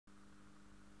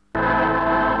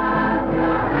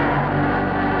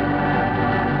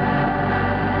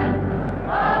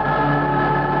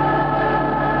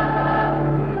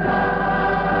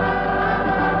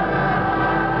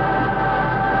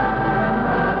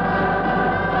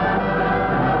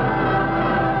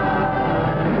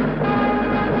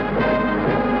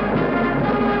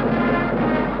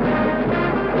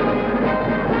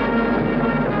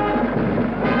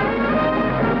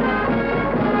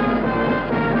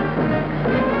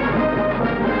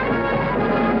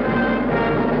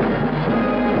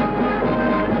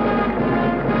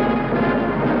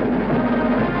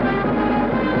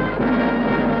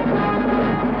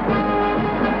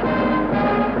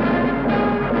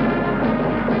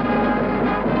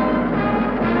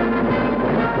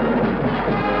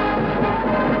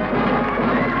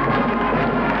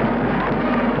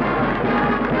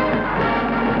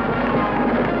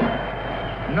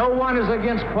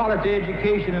against quality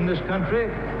education in this country,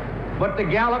 but the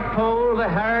Gallup poll, the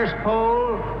Harris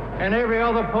poll, and every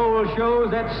other poll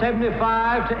shows that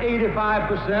 75 to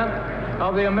 85%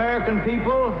 of the American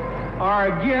people are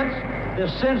against the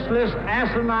senseless,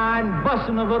 asinine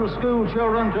busing of little school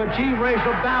children to achieve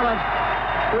racial balance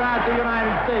throughout the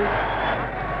United States.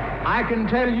 I can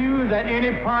tell you that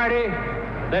any party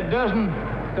that doesn't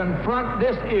confront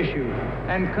this issue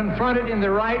and confront it in the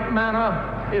right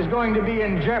manner is going to be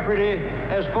in jeopardy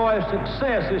as far as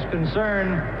success is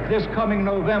concerned this coming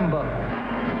November.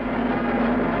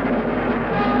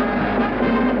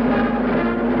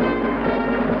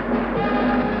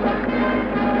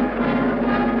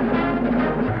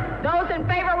 Those in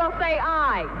favor will say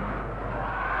aye.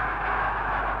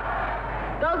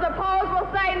 Those opposed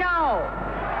will say no.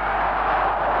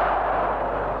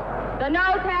 The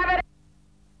noes have it